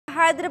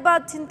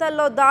హైదరాబాద్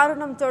చింతల్లో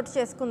దారుణం చోటు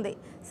చేసుకుంది.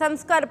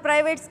 సంస్కార్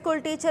ప్రైవేట్ స్కూల్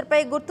టీచర్పై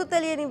గుర్తు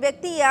తెలియని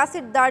వ్యక్తి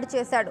యాసిడ్ దాడి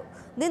చేశాడు.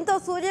 దీంతో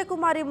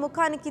సూర్యకుమారి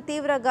ముఖానికి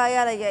తీవ్ర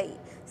గాయాలయ్యాయి.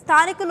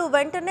 స్థానికులు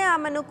వెంటనే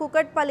ఆమెను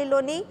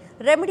కుకట్పల్లిలోని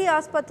రెమెడీ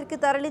ఆసుపత్రికి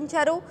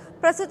తరలించారు.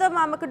 ప్రస్తుతం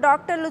ఆమెకు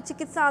డాక్టర్లు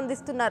చికిత్స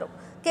అందిస్తున్నారు.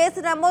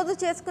 కేసు నమోదు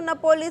చేసుకున్న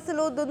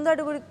పోలీసులు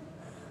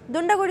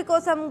దుండగుడి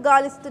కోసం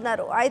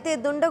గాలిస్తున్నారు. అయితే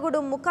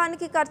దుండగుడు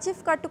ముఖానికి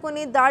కర్చీఫ్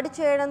కట్టుకుని దాడి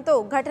చేయడంతో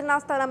ఘటనా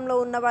స్థలంలో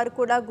ఉన్నవారు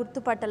కూడా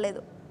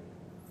గుర్తుపట్టలేదు.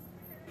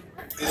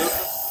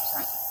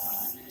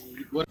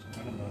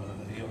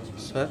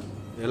 సార్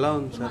ఎలా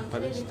ఉంది సార్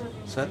పరిస్థితి?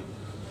 Sir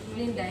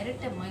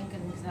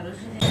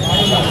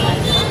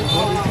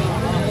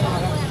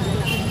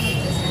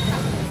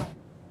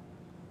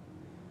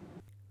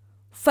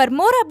For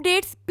more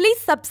updates, please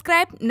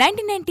subscribe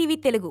 99 TV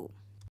Telugu.